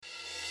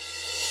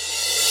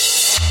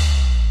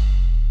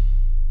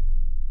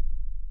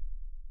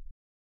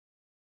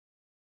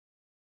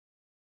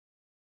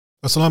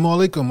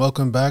Assalamu alaikum.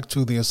 Welcome back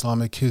to the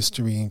Islamic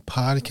History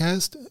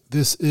Podcast.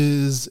 This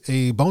is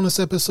a bonus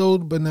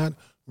episode, but not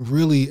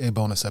really a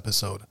bonus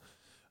episode.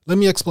 Let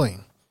me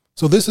explain.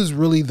 So this is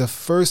really the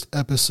first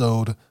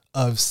episode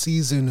of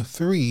season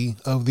 3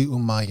 of the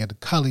Umayyad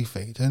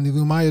Caliphate. And the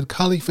Umayyad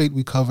Caliphate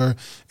we cover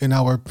in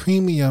our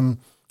premium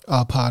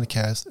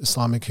podcast,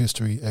 Islamic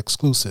History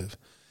Exclusive.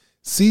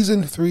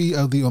 Season 3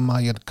 of the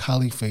Umayyad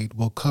Caliphate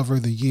will cover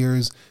the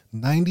years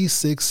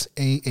 96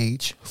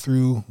 AH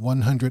through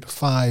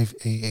 105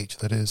 AH,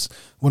 that is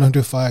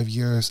 105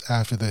 years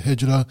after the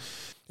Hijrah.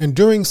 And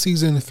during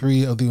Season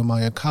 3 of the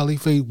Umayyad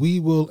Caliphate, we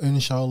will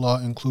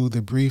inshallah include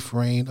the brief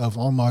reign of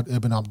Umar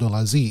ibn Abdul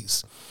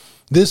Aziz.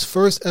 This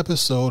first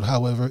episode,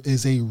 however,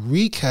 is a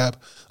recap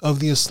of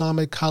the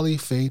Islamic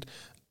Caliphate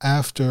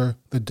after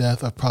the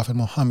death of Prophet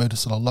Muhammad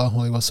sallallahu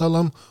alaihi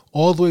wasallam,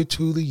 all the way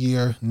to the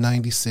year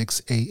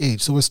 96 AH.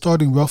 So we're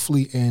starting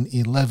roughly in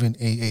 11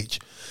 AH.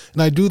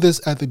 And I do this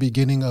at the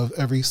beginning of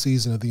every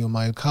season of the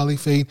Umayyad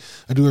Caliphate.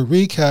 I do a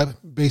recap,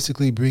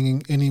 basically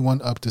bringing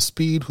anyone up to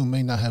speed who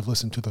may not have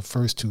listened to the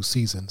first 2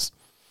 seasons.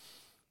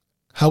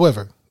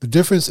 However, the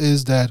difference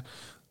is that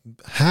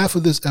half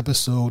of this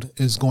episode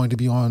is going to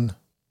be on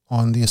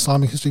the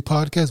Islamic History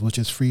Podcast, which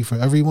is free for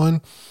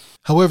everyone.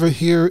 However,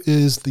 here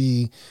is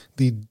the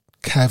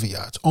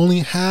caveat. Only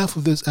half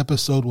of this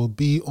episode will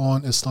be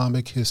on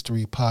Islamic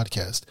History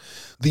Podcast.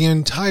 The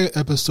entire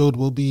episode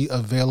will be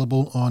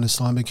available on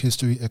Islamic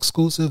History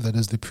Exclusive, that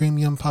is the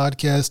premium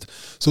podcast.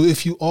 So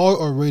if you are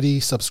already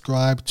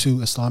subscribed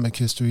to Islamic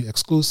History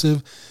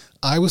Exclusive,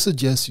 I would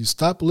suggest you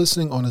stop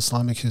listening on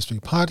Islamic History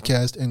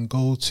Podcast and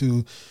go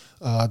to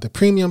the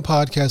premium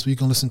podcast where you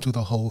can listen to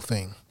the whole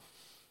thing.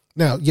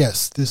 Now,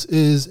 yes, this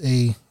is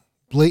a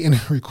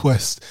blatant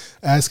request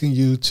asking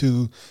you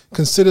to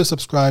consider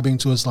subscribing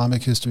to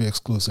Islamic History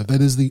Exclusive.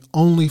 That is the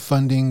only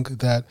funding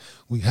that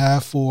we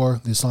have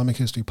for the Islamic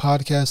History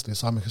Podcast. The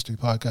Islamic History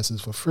Podcast is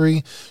for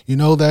free. You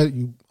know that.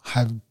 You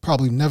have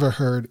probably never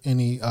heard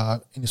any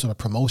sort of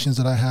promotions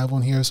that I have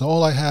on here. So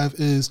all I have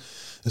is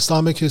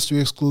Islamic History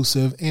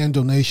Exclusive and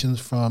donations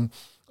from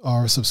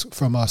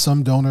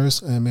some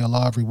donors, and may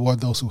Allah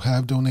reward those who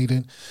have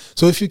donated.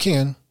 So if you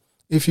can,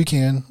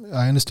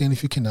 I understand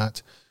if you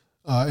cannot,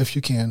 if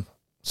you can,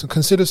 so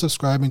consider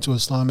subscribing to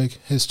Islamic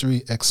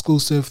History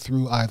Exclusive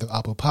through either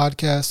Apple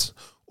Podcasts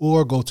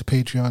or go to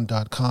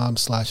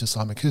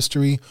patreon.com/Islamic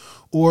History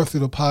or through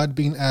the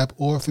Podbean app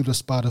or through the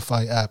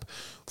Spotify app.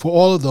 For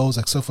all of those,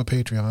 except for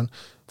Patreon,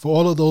 for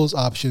all of those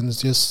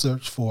options, just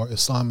search for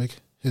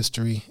Islamic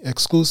History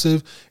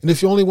Exclusive. And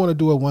if you only want to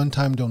do a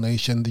one-time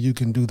donation, then you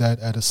can do that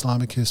at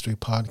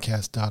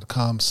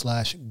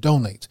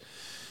IslamicHistoryPodcast.com/donate.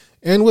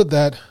 And with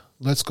that,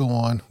 let's go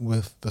on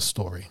with the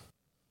story.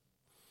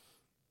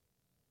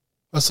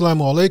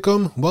 Assalamu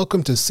alaikum.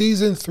 Welcome to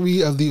Season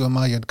 3 of the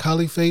Umayyad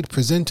Caliphate,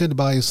 presented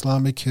by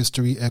Islamic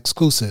History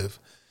Exclusive.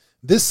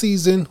 This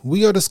season,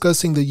 we are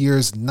discussing the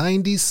years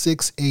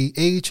 96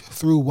 AH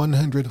through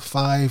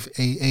 105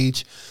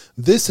 AH.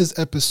 This is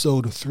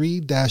episode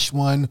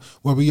 3-1,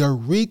 where we are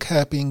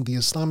recapping the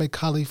Islamic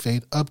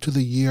Caliphate up to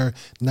the year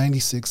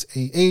 96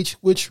 AH,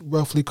 which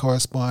roughly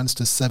corresponds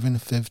to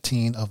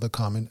 715 of the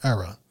Common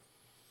Era.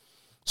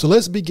 So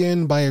let's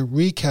begin by a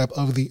recap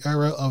of the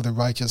era of the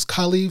righteous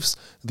caliphs,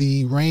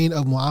 the reign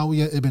of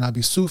Muawiyah ibn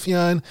Abi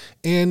Sufyan,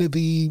 and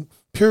the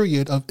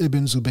period of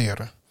Ibn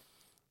Zubayr.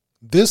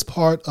 This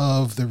part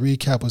of the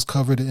recap was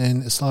covered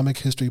in Islamic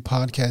History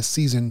Podcast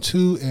Season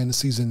 2 and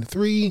Season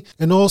 3,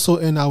 and also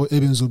in our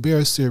Ibn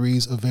Zubayr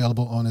series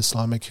available on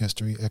Islamic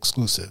History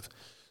Exclusive.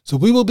 So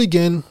we will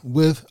begin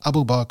with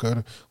Abu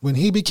Bakr when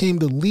he became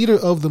the leader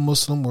of the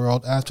Muslim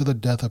world after the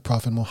death of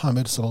Prophet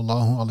Muhammad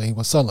sallallahu alaihi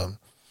wasallam.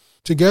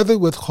 Together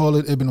with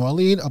Khalid ibn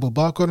Walid, Abu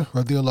Bakr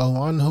radiallahu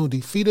anhu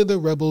defeated the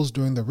rebels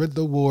during the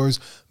Ridda Wars,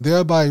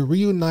 thereby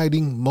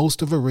reuniting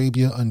most of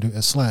Arabia under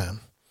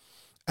Islam.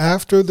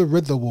 After the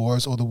Ridda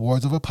Wars, or the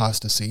Wars of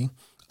Apostasy,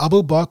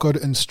 Abu Bakr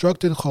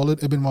instructed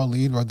Khalid ibn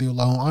Walid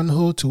radiallahu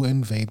anhu to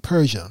invade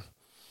Persia.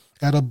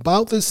 At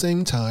about the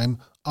same time,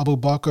 Abu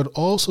Bakr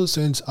also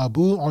sent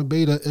Abu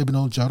Ubaidah ibn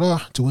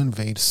al-Jarrah to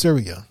invade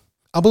Syria.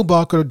 Abu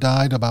Bakr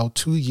died about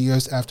 2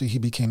 years after he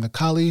became the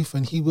caliph,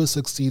 and he was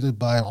succeeded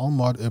by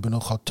Umar ibn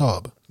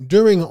al-Khattab.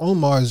 During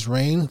Umar's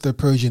reign, the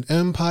Persian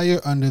Empire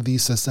under the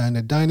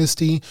Sassanid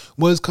dynasty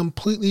was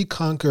completely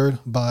conquered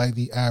by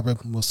the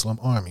Arab Muslim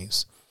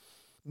armies.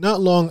 Not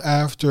long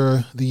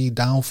after the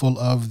downfall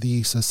of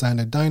the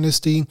Sassanid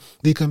dynasty,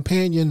 the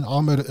companion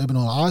Amr ibn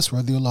al-As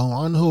radiallahu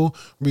anhu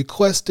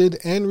requested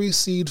and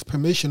received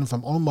permission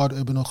from Umar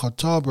ibn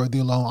al-Khattab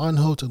radiallahu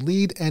anhu to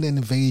lead an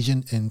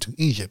invasion into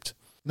Egypt.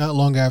 Not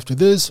long after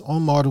this,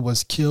 Umar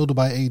was killed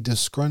by a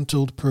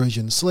disgruntled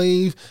Persian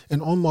slave,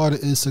 and Umar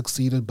is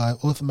succeeded by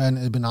Uthman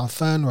ibn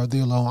Affan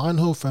radiallahu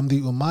anhu from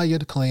the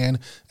Umayyad clan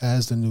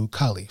as the new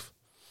caliph.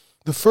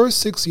 The first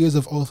 6 years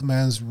of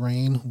Uthman's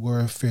reign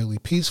were fairly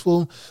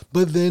peaceful,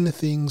 but then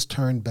things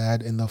turned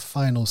bad in the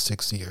final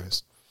 6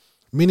 years.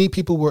 Many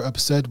people were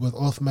upset with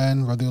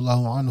Uthman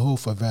radiallahu anhu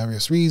for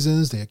various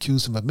reasons. They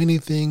accused him of many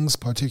things,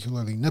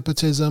 particularly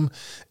nepotism,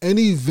 and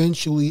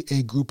eventually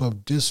a group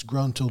of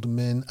disgruntled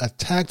men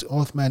attacked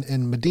Uthman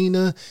in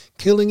Medina,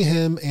 killing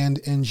him and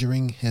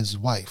injuring his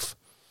wife.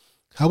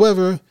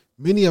 However,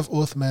 many of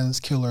Uthman's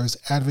killers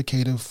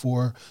advocated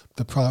for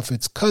the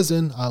Prophet's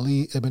cousin,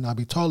 Ali ibn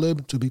Abi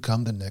Talib, to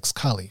become the next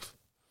caliph.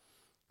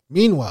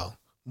 Meanwhile,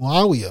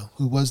 Muawiyah,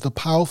 who was the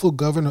powerful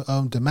governor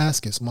of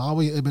Damascus,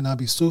 Muawiyah ibn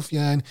Abi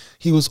Sufyan,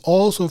 he was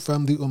also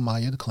from the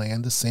Umayyad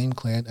clan, the same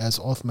clan as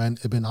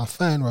Uthman ibn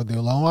Affan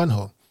radiallahu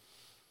anhu.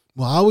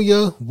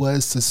 Muawiyah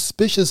was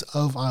suspicious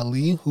of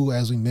Ali, who,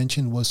 as we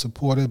mentioned, was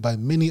supported by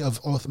many of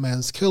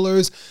Uthman's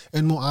killers,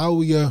 and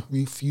Muawiyah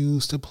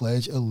refused to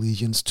pledge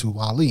allegiance to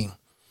Ali.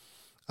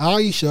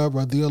 Aisha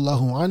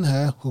radiallahu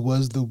anha, who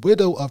was the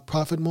widow of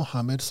Prophet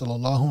Muhammad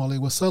sallallahu alaihi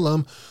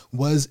wasallam,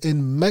 was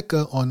in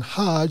Mecca on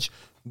Hajj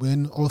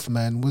when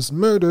Uthman was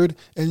murdered,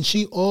 and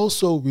she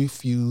also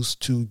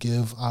refused to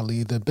give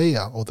Ali the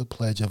bay'ah, or the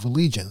pledge of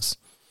allegiance.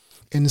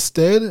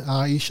 Instead,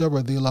 Aisha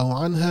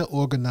radiallahu anha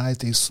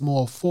organized a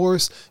small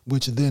force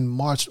which then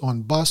marched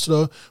on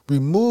Basra,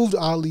 removed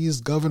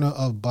Ali's governor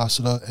of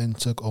Basra, and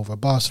took over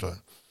Basra.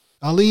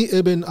 Ali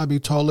ibn Abi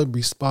Talib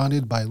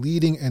responded by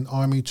leading an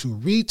army to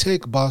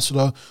retake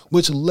Basra,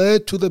 which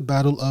led to the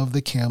Battle of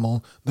the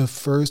Camel, the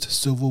first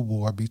civil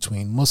war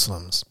between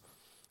Muslims.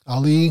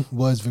 Ali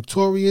was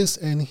victorious,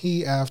 and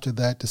he after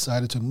that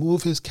decided to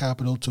move his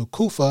capital to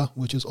Kufa,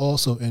 which is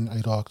also in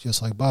Iraq,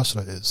 just like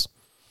Basra is.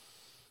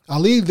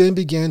 Ali then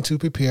began to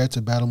prepare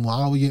to battle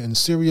Muawiyah in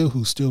Syria,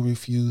 who still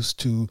refused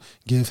to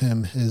give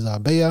him his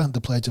bay'ah,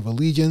 the Pledge of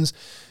Allegiance.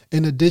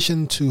 In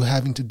addition to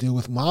having to deal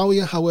with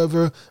Muawiyah,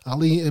 however,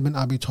 Ali ibn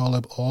Abi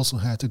Talib also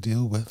had to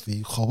deal with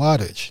the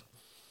Khawarij.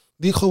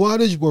 The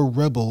Khawarij were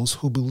rebels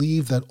who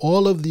believed that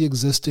all of the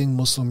existing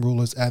Muslim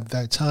rulers at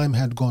that time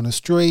had gone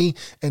astray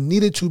and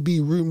needed to be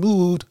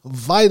removed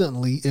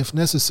violently if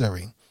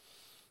necessary.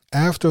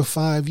 After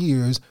 5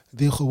 years,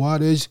 the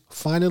Khawarij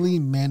finally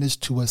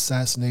managed to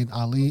assassinate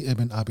Ali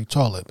ibn Abi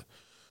Talib.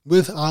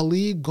 With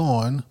Ali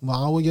gone,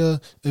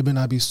 Muawiyah ibn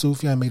Abi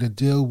Sufyan made a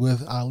deal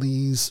with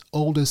Ali's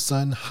oldest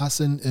son,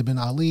 Hassan ibn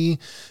Ali,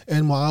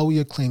 and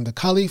Muawiyah claimed the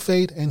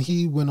caliphate, and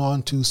he went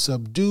on to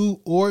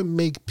subdue or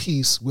make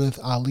peace with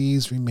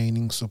Ali's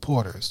remaining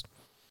supporters.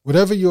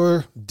 Whatever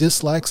your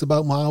dislikes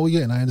about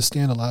Muawiyah, and I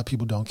understand a lot of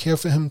people don't care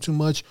for him too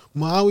much,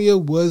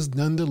 Muawiyah was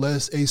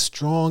nonetheless a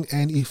strong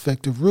and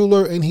effective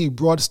ruler, and he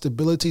brought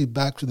stability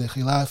back to the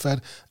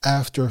Khilafat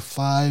after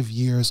 5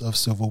 years of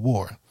civil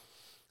war.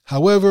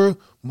 However,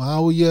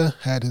 Muawiyah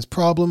had his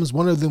problems.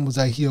 One of them was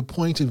that he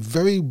appointed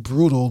very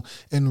brutal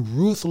and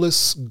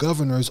ruthless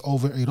governors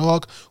over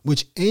Iraq,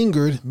 which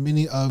angered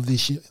many of the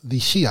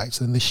Shiites.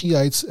 And the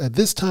Shiites at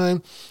this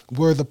time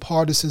were the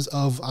partisans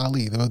of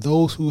Ali. They were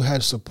those who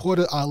had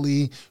supported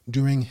Ali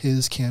during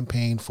his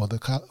campaign for the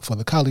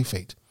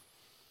caliphate.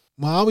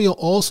 Muawiyah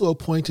also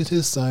appointed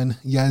his son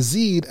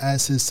Yazid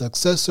as his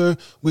successor,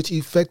 which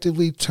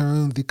effectively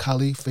turned the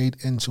caliphate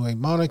into a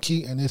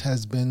monarchy, and it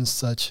has been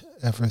such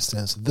ever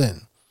since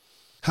then.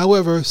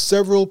 However,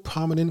 several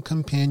prominent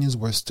companions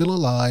were still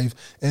alive,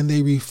 and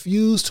they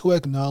refused to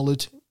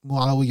acknowledge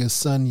Muawiyah's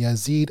son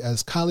Yazid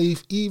as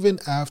caliph even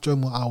after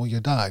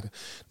Muawiyah died.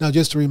 Now,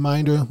 just a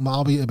reminder,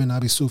 Muawiyah ibn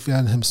Abi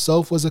Sufyan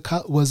himself was a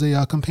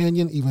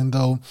companion. Even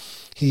though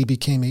he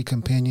became a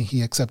companion,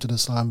 he accepted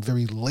Islam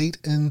very late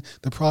in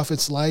the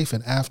Prophet's life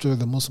and after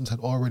the Muslims had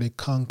already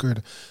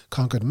conquered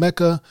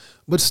Mecca.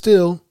 But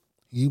still,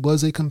 he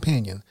was a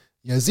companion.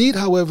 Yazid,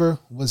 however,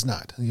 was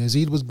not.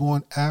 Yazid was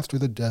born after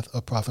the death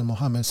of Prophet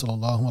Muhammad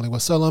sallallahu alaihi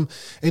wasallam,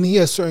 and he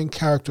has certain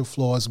character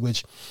flaws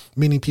which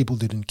many people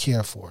didn't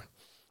care for.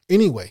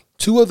 Anyway,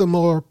 two of the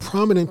more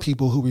prominent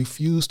people who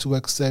refused to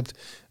accept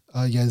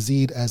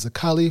Yazid as a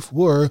caliph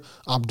were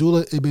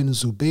Abdullah ibn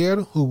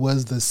Zubair, who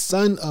was the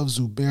son of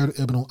Zubair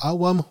ibn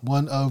al-Awwam,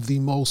 one of the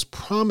most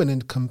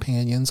prominent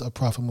companions of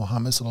Prophet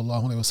Muhammad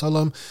sallallahu alaihi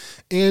wasallam,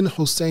 and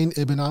Hussein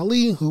ibn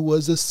Ali, who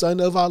was the son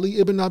of Ali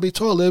ibn Abi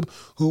Talib,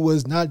 who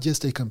was not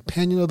just a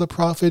companion of the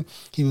Prophet,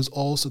 he was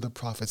also the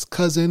Prophet's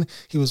cousin.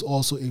 He was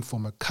also a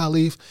former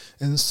caliph,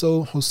 and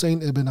so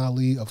Hussein ibn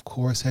Ali, of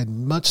course, had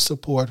much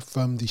support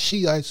from the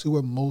Shiites, who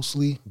were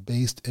mostly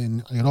based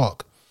in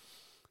Iraq.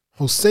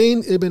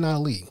 Hussein ibn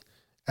Ali,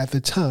 at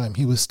the time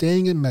he was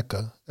staying in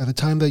Mecca, at the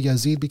time that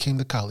Yazid became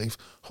the caliph,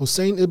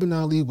 Hussein ibn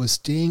Ali was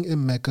staying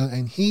in Mecca,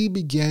 and he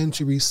began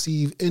to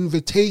receive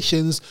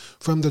invitations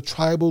from the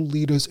tribal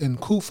leaders in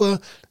Kufa,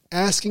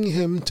 asking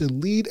him to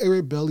lead a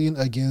rebellion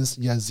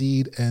against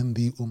Yazid and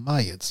the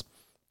Umayyads.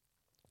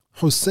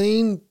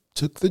 Hussein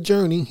took the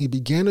journey. He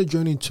began a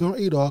journey to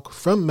Iraq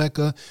from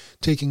Mecca,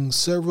 taking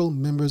several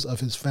members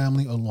of his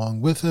family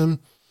along with him.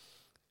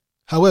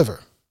 However,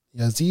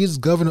 Yazid's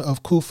governor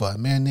of Kufa, a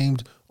man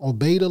named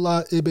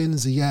Ubaydullah ibn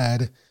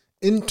Ziyad,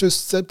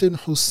 intercepted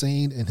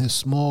Hussein and his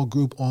small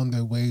group on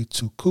their way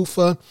to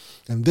Kufa,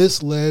 and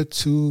this led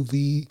to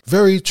the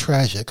very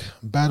tragic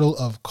Battle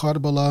of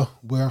Karbala,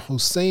 where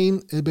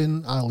Hussein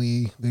ibn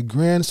Ali, the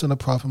grandson of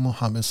Prophet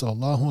Muhammad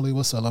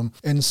ﷺ,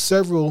 and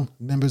several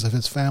members of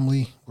his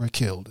family were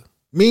killed.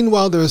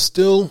 Meanwhile, there is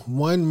still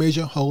one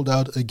major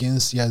holdout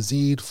against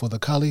Yazid for the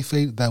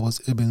caliphate, that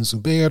was Ibn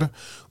Zubayr.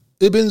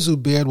 Ibn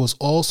Zubayr was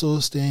also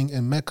staying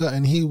in Mecca,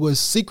 and he was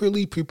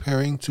secretly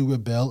preparing to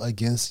rebel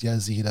against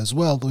Yazid as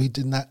well, though he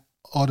did not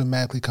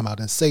automatically come out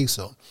and say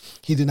so.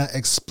 He did not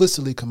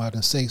explicitly come out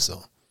and say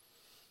so.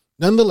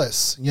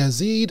 Nonetheless,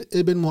 Yazid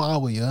ibn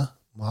Muawiyah,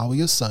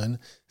 Muawiyah's son,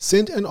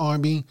 sent an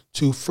army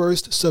to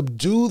first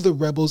subdue the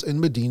rebels in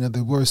Medina.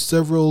 There were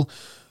several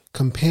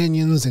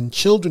companions and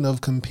children of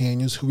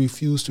companions who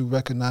refused to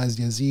recognize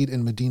Yazid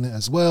in Medina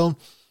as well.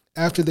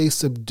 After they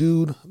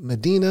subdued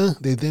Medina,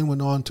 they then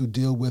went on to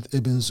deal with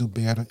Ibn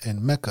Zubayr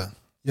in Mecca.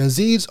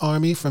 Yazid's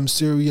army from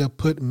Syria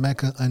put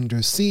Mecca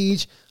under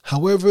siege.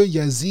 However,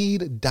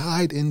 Yazid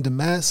died in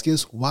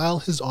Damascus while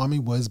his army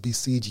was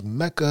besieging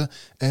Mecca,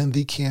 and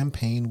the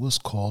campaign was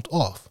called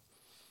off.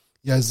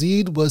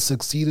 Yazid was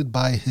succeeded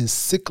by his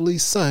sickly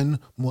son,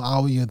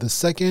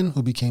 Muawiyah II,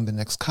 who became the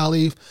next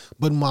caliph,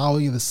 but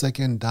Muawiyah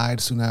II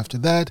died soon after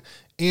that,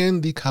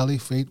 and the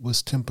caliphate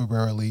was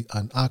temporarily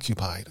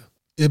unoccupied.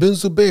 Ibn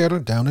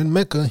Zubayr, down in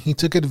Mecca, he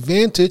took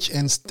advantage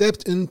and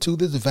stepped into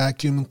this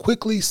vacuum,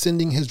 quickly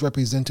sending his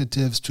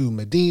representatives to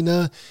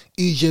Medina,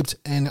 Egypt,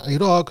 and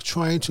Iraq,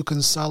 trying to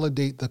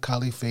consolidate the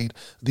caliphate,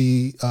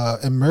 the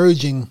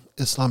emerging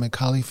Islamic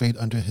caliphate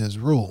under his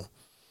rule.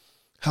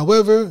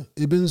 However,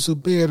 Ibn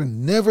Zubayr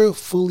never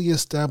fully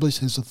established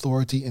his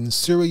authority in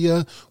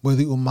Syria, where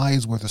the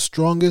Umayyads were the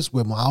strongest,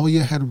 where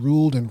Muawiyah had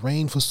ruled and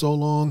reigned for so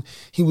long.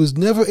 He was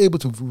never able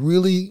to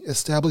really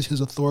establish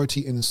his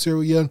authority in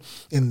Syria,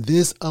 and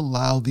this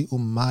allowed the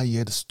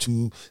Umayyads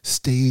to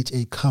stage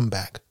a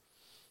comeback.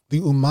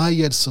 The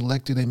Umayyads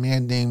selected a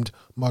man named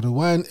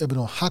Marwan ibn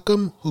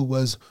al-Hakam, who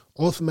was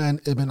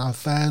Uthman ibn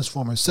Affan's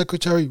former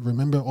secretary.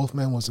 Remember,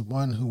 Uthman was the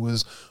one who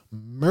was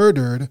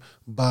murdered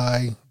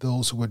by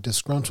those who were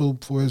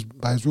disgruntled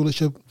by his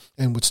rulership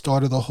and which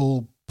started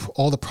all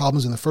the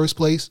problems in the first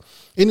place.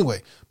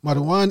 Anyway,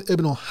 Marwan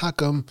ibn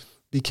al-Hakam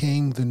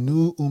became the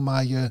new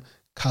Umayyad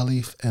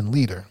Caliph and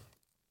leader.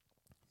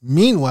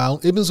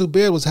 Meanwhile, Ibn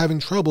Zubayr was having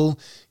trouble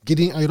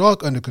getting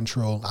Iraq under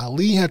control.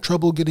 Ali had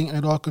trouble getting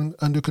Iraq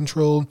under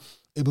control.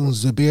 Ibn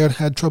Zubayr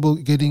had trouble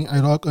getting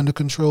Iraq under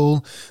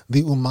control.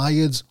 The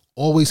Umayyads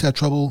always had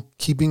trouble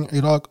keeping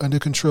Iraq under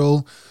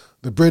control.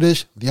 The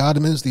British, the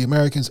Ottomans, the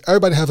Americans,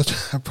 everybody have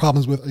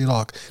problems with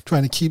Iraq,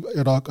 trying to keep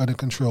Iraq under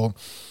control.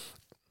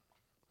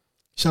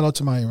 Shout out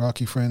to my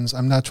Iraqi friends.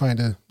 I'm not trying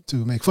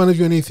to make fun of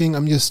you or anything.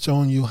 I'm just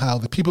showing you how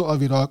the people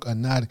of Iraq are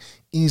not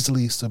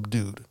easily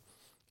subdued.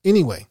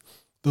 Anyway,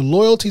 the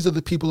loyalties of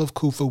the people of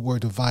Kufa were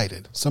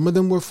divided. Some of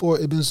them were for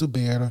Ibn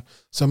Zubayr,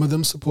 some of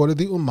them supported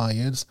the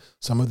Umayyads,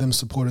 some of them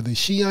supported the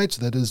Shiites,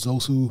 that is,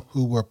 those who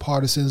were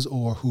partisans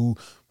or who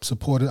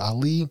supported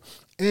Ali,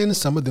 and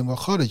some of them were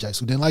Kharijites,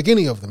 who didn't like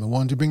any of them and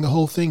wanted to bring the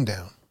whole thing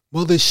down.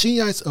 Well, the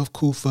Shiites of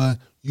Kufa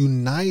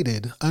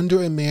united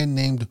under a man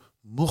named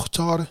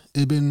Mukhtar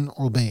ibn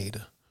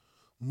Ubayd.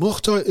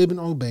 Mukhtar ibn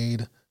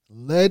Ubayd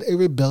led a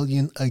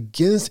rebellion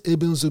against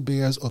Ibn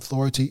Zubayr's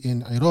authority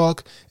in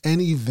Iraq and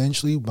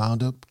eventually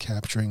wound up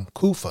capturing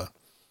Kufa.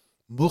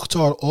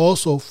 Mukhtar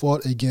also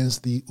fought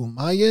against the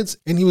Umayyads,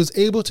 and he was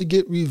able to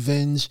get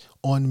revenge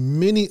on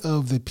many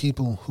of the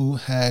people who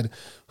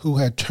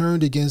had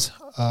turned against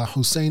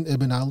Hussein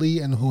ibn Ali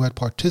and who had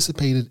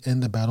participated in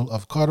the Battle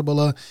of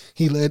Karbala.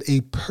 He led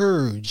a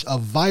purge, a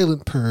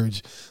violent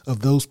purge of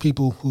those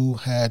people who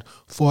had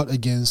fought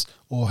against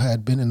or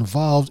had been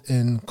involved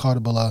in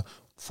Karbala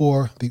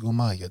for the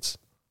Umayyads.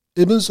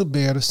 Ibn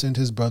Zubayr sent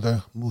his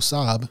brother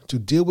Musab to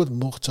deal with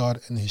Mukhtar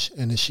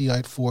and the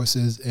Shiite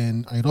forces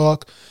in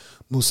Iraq.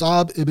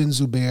 Musab ibn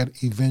Zubayr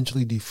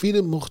eventually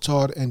defeated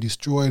Mukhtar and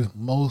destroyed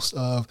most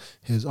of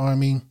his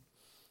army.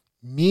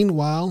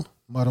 Meanwhile,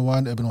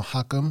 Marwan ibn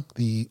al-Hakam,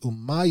 the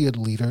Umayyad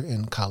leader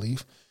and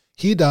caliph,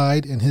 he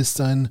died, and his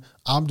son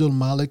Abdul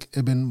Malik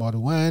ibn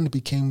Marwan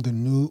became the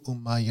new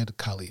Umayyad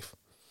caliph.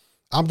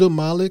 Abdul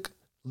Malik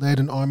led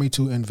an army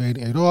to invade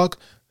Iraq.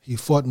 He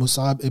fought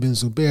Musab ibn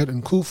Zubayr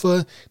in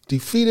Kufa,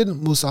 defeated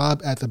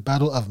Musab at the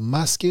Battle of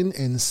Maskin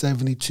in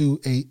 72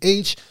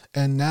 AH,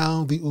 and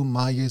now the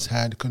Umayyads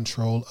had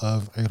control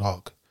of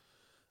Iraq.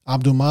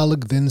 Abdul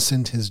Malik then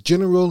sent his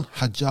general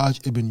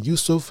Hajjaj ibn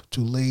Yusuf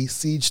to lay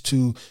siege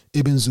to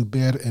Ibn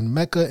Zubayr in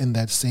Mecca in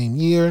that same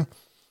year.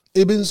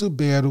 Ibn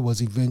Zubayr was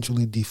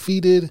eventually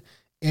defeated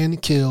and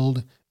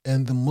killed,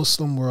 and the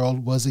Muslim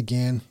world was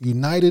again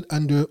united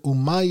under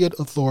Umayyad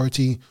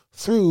authority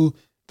through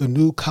the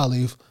new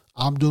Caliph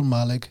Abdul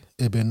Malik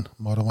ibn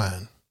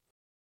Marwan.